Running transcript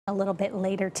a little bit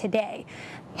later today.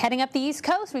 Heading up the East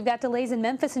Coast, we've got delays in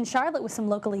Memphis and Charlotte with some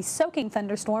locally soaking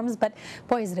thunderstorms, but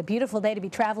boy, is it a beautiful day to be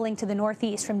traveling to the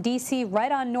Northeast from D.C.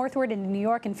 right on northward into New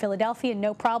York and Philadelphia,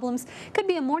 no problems. Could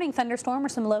be a morning thunderstorm or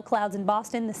some low clouds in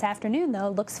Boston this afternoon, though.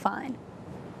 Looks fine.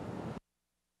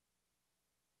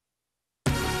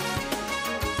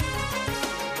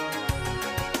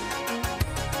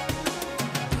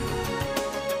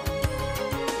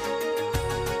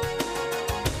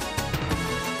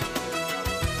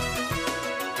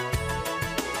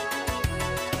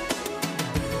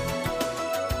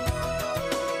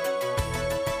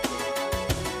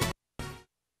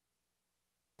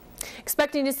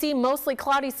 Expecting to see mostly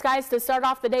cloudy skies to start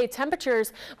off the day.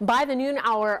 Temperatures by the noon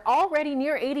hour already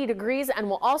near 80 degrees, and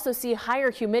we'll also see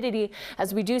higher humidity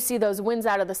as we do see those winds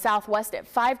out of the southwest at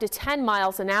 5 to 10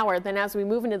 miles an hour. Then as we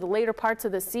move into the later parts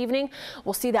of this evening,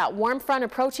 we'll see that warm front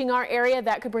approaching our area.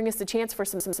 That could bring us a chance for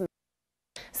some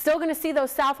Still going to see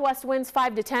those southwest winds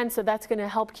 5 to 10, so that's going to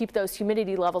help keep those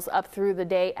humidity levels up through the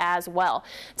day as well.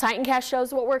 Titancast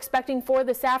shows what we're expecting for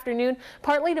this afternoon.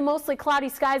 Partly to mostly cloudy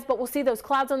skies, but we'll see those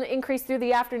clouds on the increase through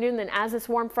the afternoon. Then as this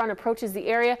warm front approaches the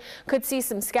area, could see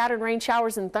some scattered rain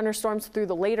showers and thunderstorms through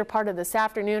the later part of this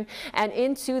afternoon and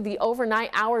into the overnight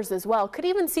hours as well. Could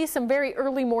even see some very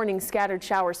early morning scattered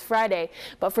showers Friday,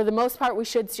 but for the most part, we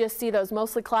should just see those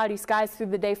mostly cloudy skies through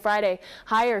the day Friday.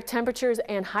 Higher temperatures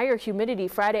and higher humidity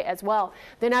Friday as well.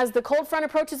 Then as the cold front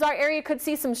approaches our area, could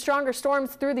see some stronger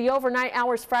storms through the overnight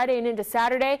hours Friday and into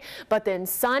Saturday, but then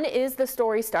sun is the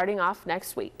story starting off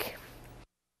next week.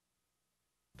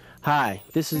 Hi,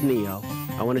 this is Neo.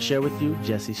 I want to share with you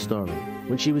Jessie's story.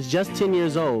 When she was just 10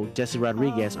 years old, Jessie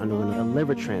Rodriguez underwent a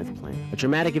liver transplant. A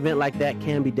traumatic event like that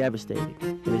can be devastating,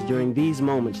 and it's during these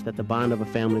moments that the bond of a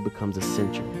family becomes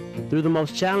essential. Through the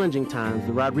most challenging times,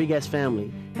 the Rodriguez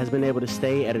family has been able to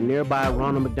stay at a nearby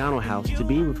Ronald McDonald House to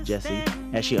be with Jessie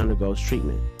as she undergoes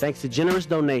treatment. Thanks to generous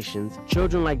donations,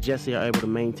 children like Jessie are able to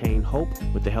maintain hope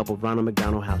with the help of Ronald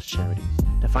McDonald House Charities.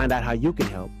 To find out how you can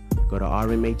help, go to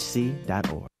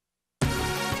rmhc.org.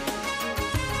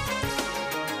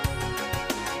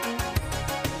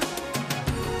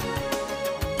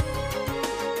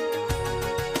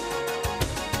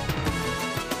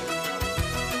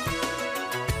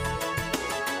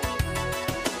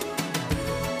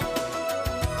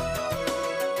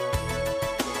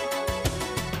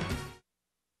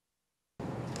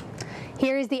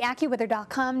 Here is the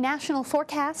AccuWeather.com national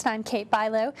forecast. I'm Kate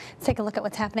Bilo. Let's take a look at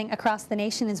what's happening across the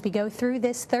nation as we go through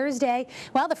this Thursday.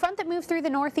 Well, the front that moved through the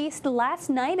northeast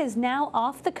last night is now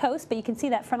off the coast, but you can see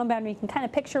that frontal boundary. You can kind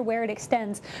of picture where it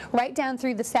extends right down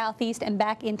through the southeast and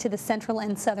back into the central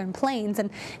and southern plains.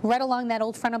 And right along that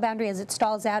old frontal boundary, as it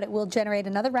stalls out, it will generate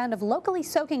another round of locally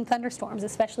soaking thunderstorms,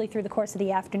 especially through the course of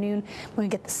the afternoon. When we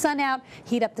get the sun out,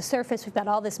 heat up the surface, we've got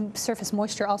all this surface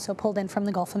moisture also pulled in from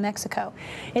the Gulf of Mexico.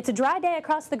 It's a dry day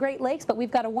across the Great Lakes, but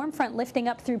we've got a warm front lifting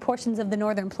up through portions of the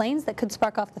northern plains that could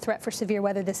spark off the threat for severe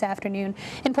weather this afternoon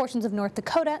in portions of North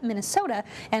Dakota, Minnesota,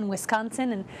 and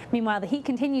Wisconsin. And meanwhile, the heat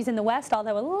continues in the west,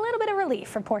 although a little bit of relief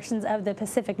for portions of the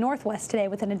Pacific Northwest today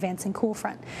with an advancing cool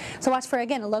front. So watch for,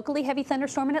 again, a locally heavy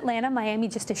thunderstorm in Atlanta, Miami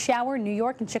just a shower, New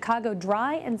York and Chicago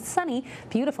dry and sunny.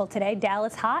 Beautiful today.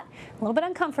 Dallas hot, a little bit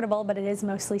uncomfortable, but it is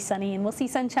mostly sunny, and we'll see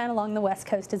sunshine along the west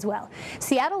coast as well.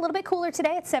 Seattle a little bit cooler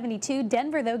today at 72.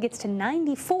 Denver, though, gets to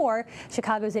 94.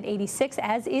 Chicago's at 86,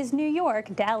 as is New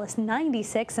York. Dallas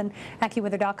 96, and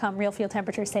AccuWeather.com real field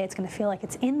temperatures say it's going to feel like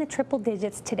it's in the triple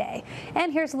digits today.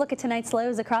 And here's a look at tonight's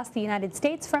lows across the United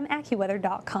States from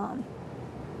AccuWeather.com.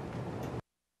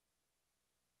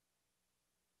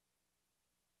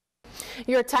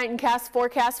 Your Titancast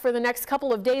forecast for the next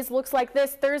couple of days looks like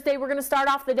this. Thursday, we're going to start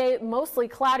off the day mostly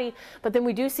cloudy, but then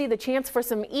we do see the chance for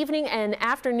some evening and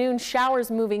afternoon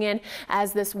showers moving in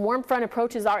as this warm front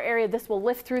approaches our area. This will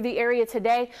lift through the area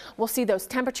today. We'll see those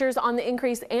temperatures on the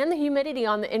increase and the humidity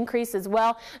on the increase as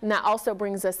well, and that also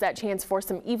brings us that chance for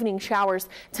some evening showers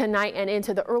tonight and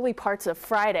into the early parts of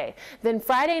Friday. Then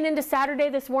Friday and into Saturday,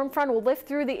 this warm front will lift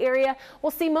through the area.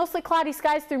 We'll see mostly cloudy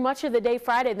skies through much of the day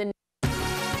Friday. Then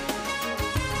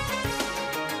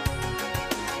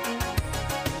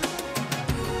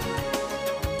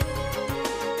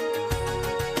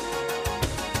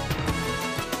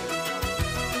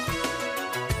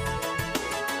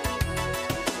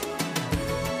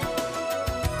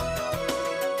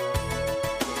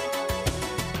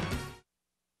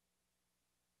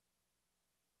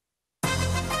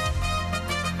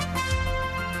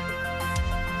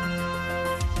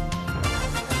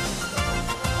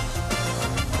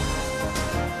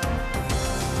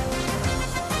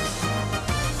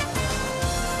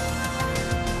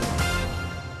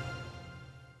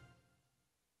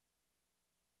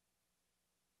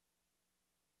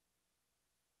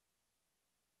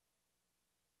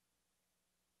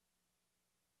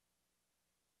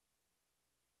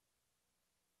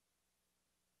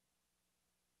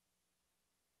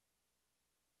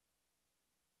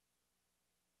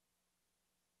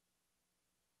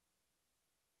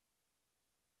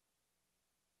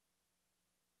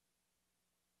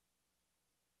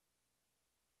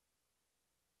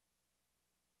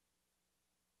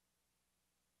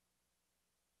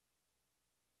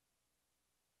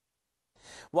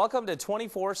Welcome to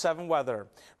 24/7 weather.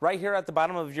 Right here at the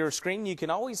bottom of your screen, you can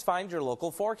always find your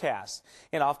local forecast.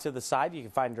 And off to the side, you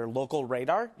can find your local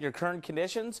radar, your current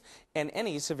conditions, and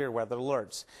any severe weather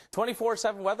alerts.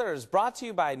 24/7 weather is brought to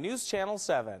you by News Channel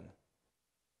 7.